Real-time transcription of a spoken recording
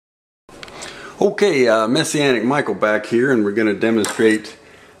Okay, Messianic Michael back here, and we're going to demonstrate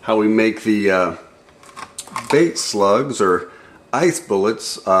how we make the bait slugs or ice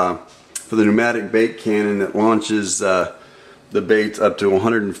bullets for the pneumatic bait cannon that launches the baits up to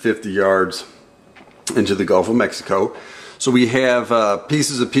 150 yards into the Gulf of Mexico. So we have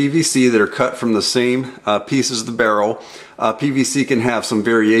pieces of PVC that are cut from the same pieces of the barrel. PVC can have some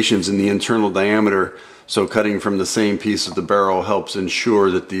variations in the internal diameter, so cutting from the same piece of the barrel helps ensure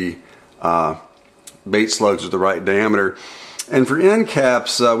that the bait slugs are the right diameter. And for end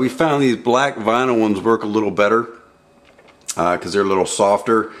caps, we found these black vinyl ones work a little better because they're a little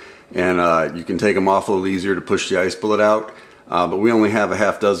softer, and you can take them off a little easier to push the ice bullet out. But we only have a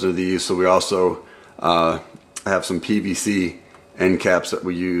half dozen of these, so we also have some PVC end caps that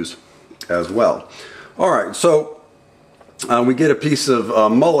we use as well. Alright, so we get a piece of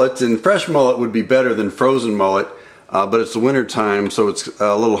mullet, and fresh mullet would be better than frozen mullet, but it's the winter time, so it's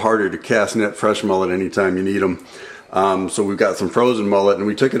a little harder to cast net fresh mullet anytime you need them. So we've got some frozen mullet, and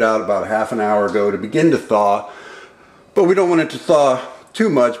we took it out about half an hour ago to begin to thaw, but we don't want it to thaw too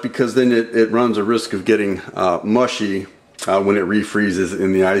much because then it runs a risk of getting mushy when it refreezes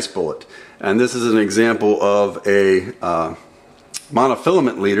in the ice bullet. And this is an example of a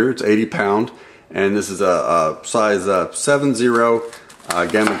monofilament leader. It's 80 pound, and this is a size 7-0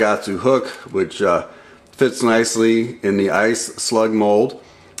 Gamakatsu hook, which fits nicely in the ice slug mold,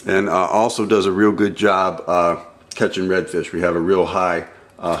 and also does a real good job catching redfish. We have a real high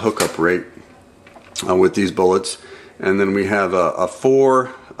hookup rate with these bullets. And then we have a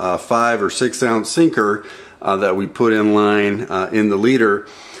 4, 5, or 6 ounce sinker that we put in line in the leader,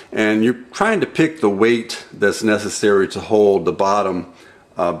 and you're trying to pick the weight that's necessary to hold the bottom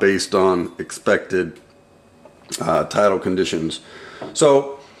based on expected tidal conditions.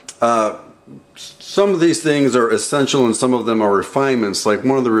 So some of these things are essential and some of them are refinements. Like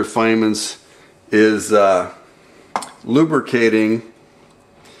one of the refinements is lubricating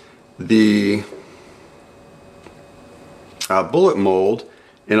the bullet mold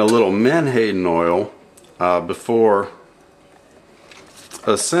in a little Menhaden oil before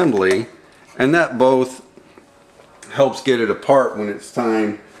assembly, and that both helps get it apart when it's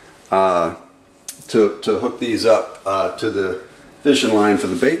time to hook these up to the fishing line for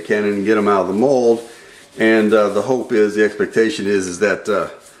the bait cannon and get them out of the mold. And the hope is, the expectation is that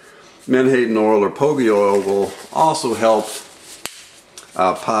Menhaden oil or Poby oil will also help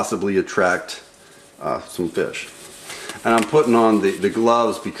possibly attract some fish. And I'm putting on the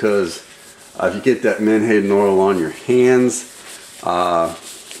gloves because if you get that Menhaden oil on your hands,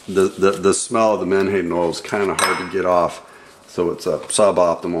 the smell of the Menhaden oil is kind of hard to get off, so it's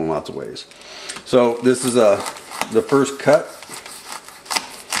suboptimal in lots of ways. So this is the first cut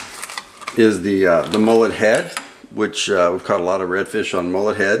is the mullet head, which we've caught a lot of redfish on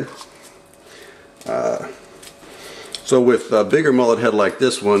mullet head. So with a bigger mullet head like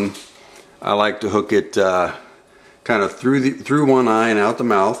this one, I like to hook it kind of through one eye and out the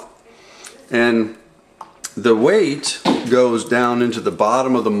mouth, and the weight goes down into the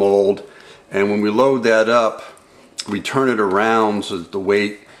bottom of the mold, and when we load that up, we turn it around so that the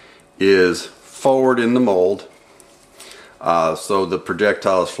weight is forward in the mold, so the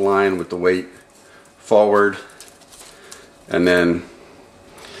projectile is flying with the weight forward. And then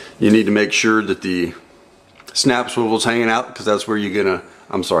you need to make sure that the snap swivel is hanging out, because that's where you're gonna,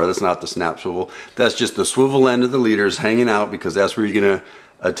 I'm sorry, that's not the snap swivel, that's just the swivel end of the leader is hanging out, because that's where you're gonna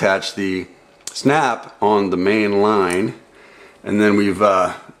attach the snap on the main line. And then we've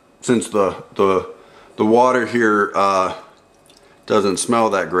since the water here doesn't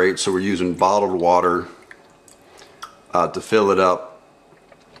smell that great, so we're using bottled water to fill it up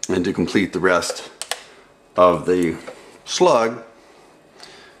and to complete the rest of the slug.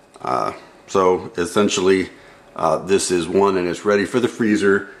 So essentially this is one, and it's ready for the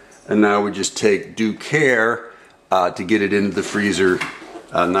freezer, and now we just take due care to get it into the freezer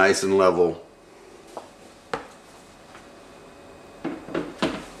nice and level.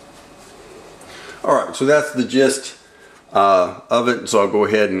 Alright, so that's the gist of it. So I'll go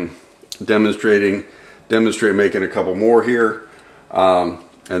ahead and demonstrate making a couple more here,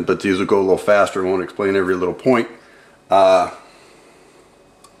 but these will go a little faster. I won't explain every little point.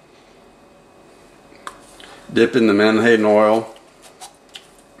 Dip in the Menhaden oil,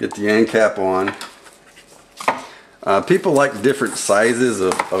 get the end cap on. People like different sizes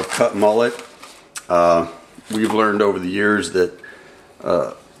of cut mullet. We've learned over the years that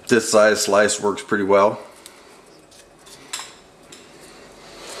this size slice works pretty well.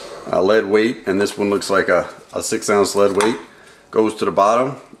 Lead weight, and this one looks like a 6 ounce lead weight, goes to the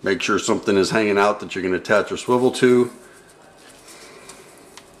bottom. Make sure something is hanging out that you're going to attach your swivel to.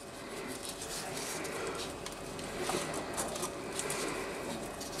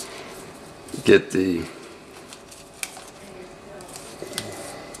 get the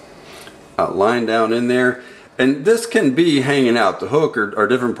line down in there. And this can be hanging out. The hook or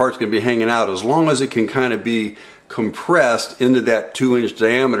different parts can be hanging out as long as it can kind of be compressed into that 2-inch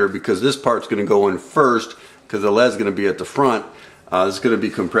diameter, because this part's going to go in first because the lead's going to be at the front. It's going to be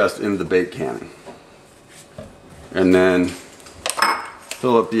compressed into the bait cannon. And then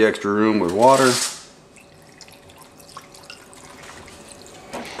fill up the extra room with water.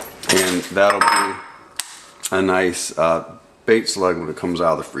 And that'll be a nice bait slug when it comes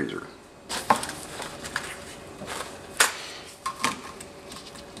out of the freezer.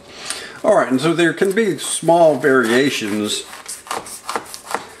 Alright, and so there can be small variations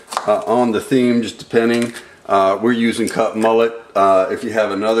on the theme, just depending. We're using cut mullet. If you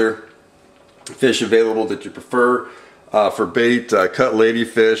have another fish available that you prefer for bait, cut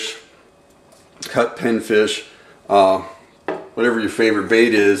ladyfish, cut pinfish, whatever your favorite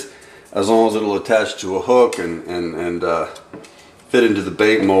bait is, as long as it'll attach to a hook and fit into the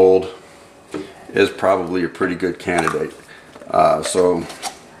bait mold, is probably a pretty good candidate. So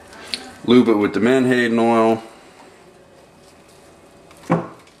lube it with the menhaden oil,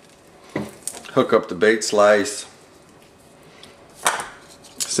 hook up the bait slice,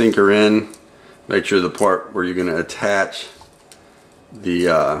 sink her in, make sure the part where you're going to attach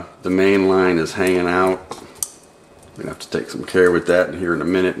the main line is hanging out. We're going to have to take some care with that here in a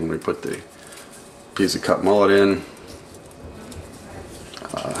minute when we put the piece of cut mullet in.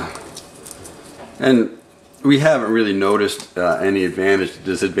 And we haven't really noticed any advantage or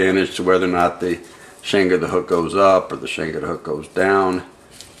disadvantage to whether or not the shank of the hook goes up or the shank of the hook goes down.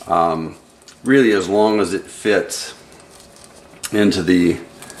 Really, as long as it fits into the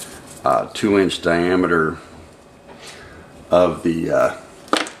 2-inch diameter of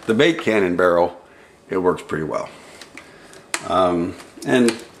the bait cannon barrel, it works pretty well.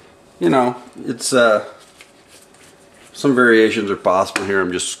 And you know, it's some variations are possible here.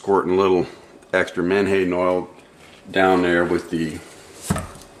 I'm just squirting a little extra menhaden oil down there with the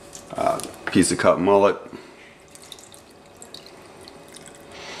piece of cut mullet.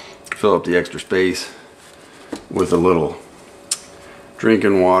 Fill up the extra space with a little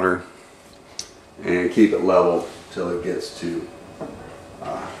drinking water and keep it level till it gets to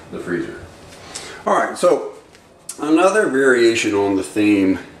the freezer. Alright, so another variation on the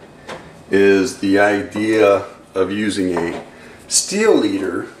theme is the idea of using a steel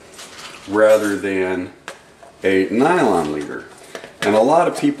leader rather than a nylon leader. And a lot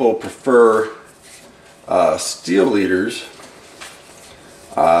of people prefer steel leaders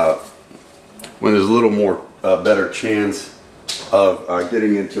when there's a little more better chance of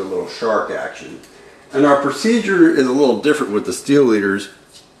getting into a little shark action. And our procedure is a little different with the steel leaders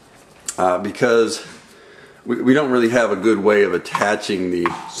because we don't really have a good way of attaching the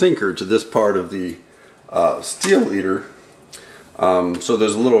sinker to this part of the steel leader. So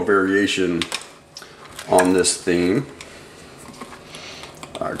there's a little variation on this theme.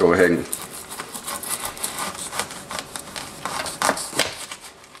 Go ahead and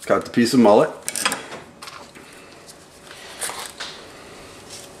cut the piece of mullet.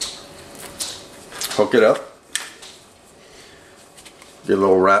 Hook it up. Get a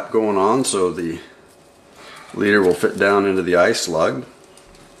little wrap going on so the leader will fit down into the ice slug.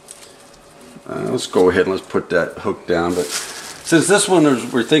 Let's go ahead and let's put that hook down. But since this one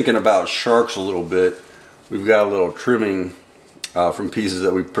we're thinking about sharks a little bit, we've got a little trimming from pieces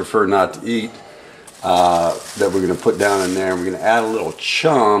that we prefer not to eat that we're going to put down in there. We're going to add a little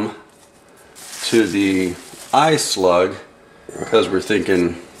chum to the ice slug because we're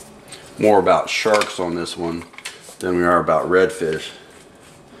thinking more about sharks on this one than we are about redfish.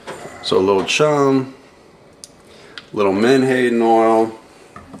 So a little chum, a little menhaden oil,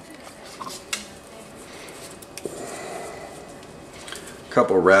 a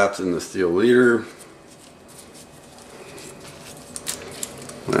couple wraps in the steel leader.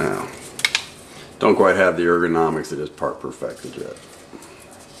 Now, don't quite have the ergonomics of this part perfected yet.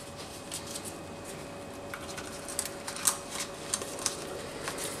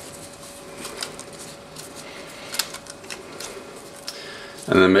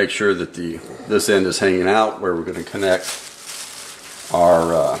 And then make sure that this end is hanging out where we're going to connect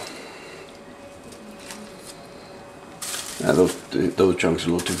our those chunks are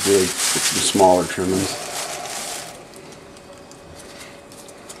a little too big. Get some smaller trimmings.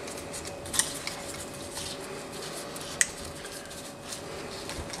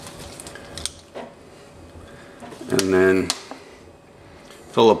 And then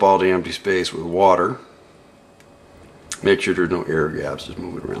fill up all the empty space with water. Make sure there's no air gaps, just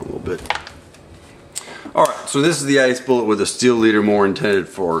move it around a little bit. Alright, so this is the ice bullet with a steel leader, more intended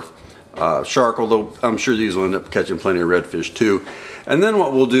for shark, although I'm sure these will end up catching plenty of redfish too. And then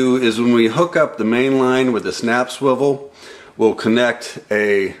what we'll do is when we hook up the main line with the snap swivel, we'll connect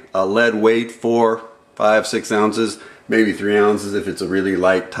a lead weight, 4, 5, 6 ounces, maybe 3 ounces if it's a really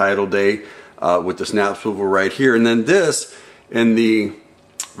light tidal day, with the snap swivel right here. And then this, in the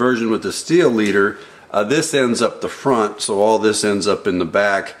version with the steel leader, this ends up the front, so all this ends up in the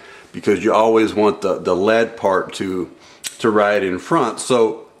back, because you always want the lead part to ride in front.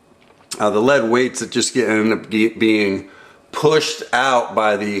 So the lead weights that just end up being pushed out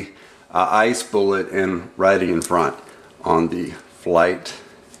by the ice bullet and riding in front on the flight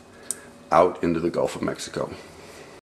out into the Gulf of Mexico.